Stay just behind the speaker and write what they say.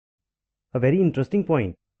A very interesting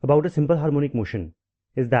point about a simple harmonic motion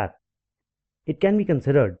is that it can be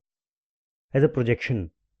considered as a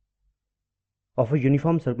projection of a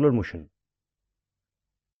uniform circular motion.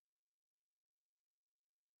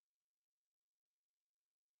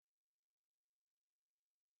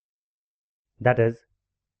 That is,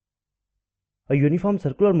 a uniform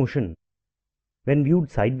circular motion, when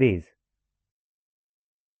viewed sideways,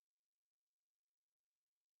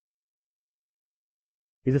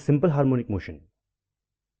 is a simple harmonic motion.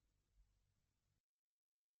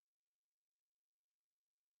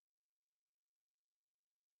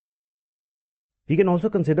 We can also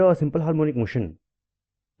consider a simple harmonic motion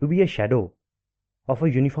to be a shadow of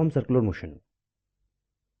a uniform circular motion.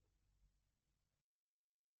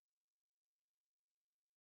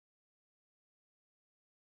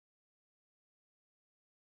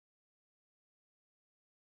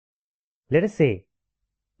 Let us say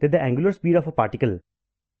that the angular speed of a particle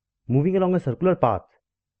moving along a circular path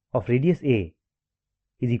of radius a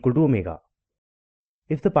is equal to omega.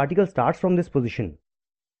 If the particle starts from this position,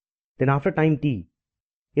 then after time t,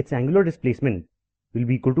 its angular displacement will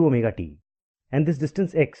be equal to omega t, and this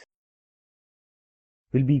distance x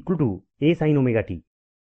will be equal to a sin omega t,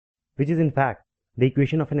 which is in fact the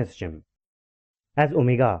equation of an SHM, as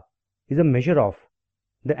omega is a measure of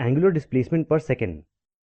the angular displacement per second.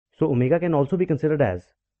 So omega can also be considered as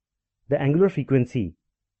the angular frequency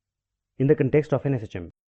in the context of an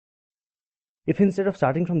SHM. If instead of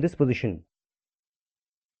starting from this position,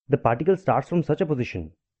 the particle starts from such a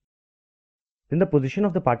position, then the position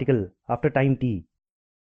of the particle after time t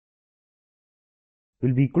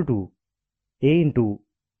will be equal to a into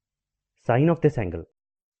sine of this angle,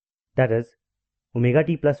 that is omega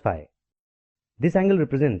t plus phi. This angle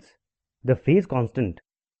represents the phase constant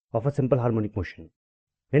of a simple harmonic motion.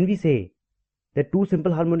 When we say that two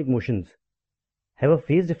simple harmonic motions have a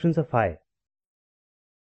phase difference of phi,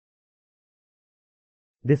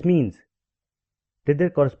 this means that their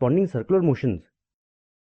corresponding circular motions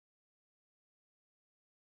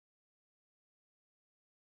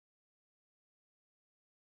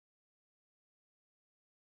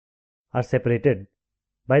are separated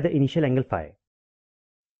by the initial angle phi.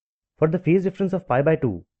 For the phase difference of pi by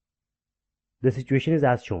 2, the situation is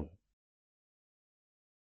as shown.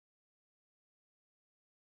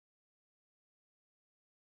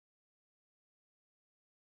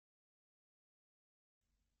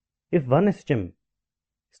 If one SHM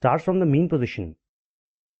starts from the mean position,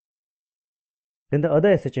 then the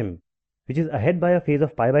other SHM, which is ahead by a phase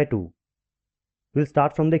of pi by 2, will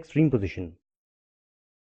start from the extreme position.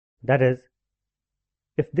 That is,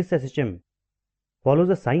 if this SHM follows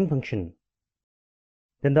a sine function,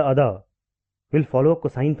 then the other will follow a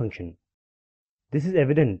cosine function. This is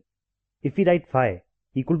evident if we write phi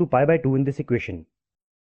equal to pi by 2 in this equation,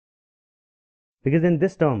 because then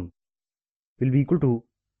this term will be equal to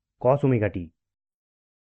cos omega t.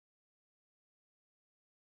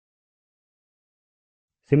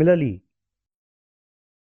 Similarly,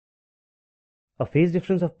 a phase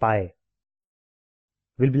difference of pi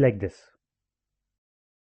will be like this.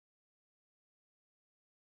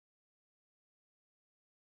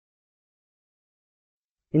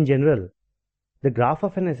 In general, the graph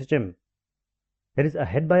of an SHM that is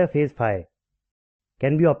ahead by a phase phi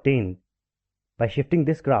can be obtained by shifting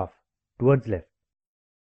this graph towards left.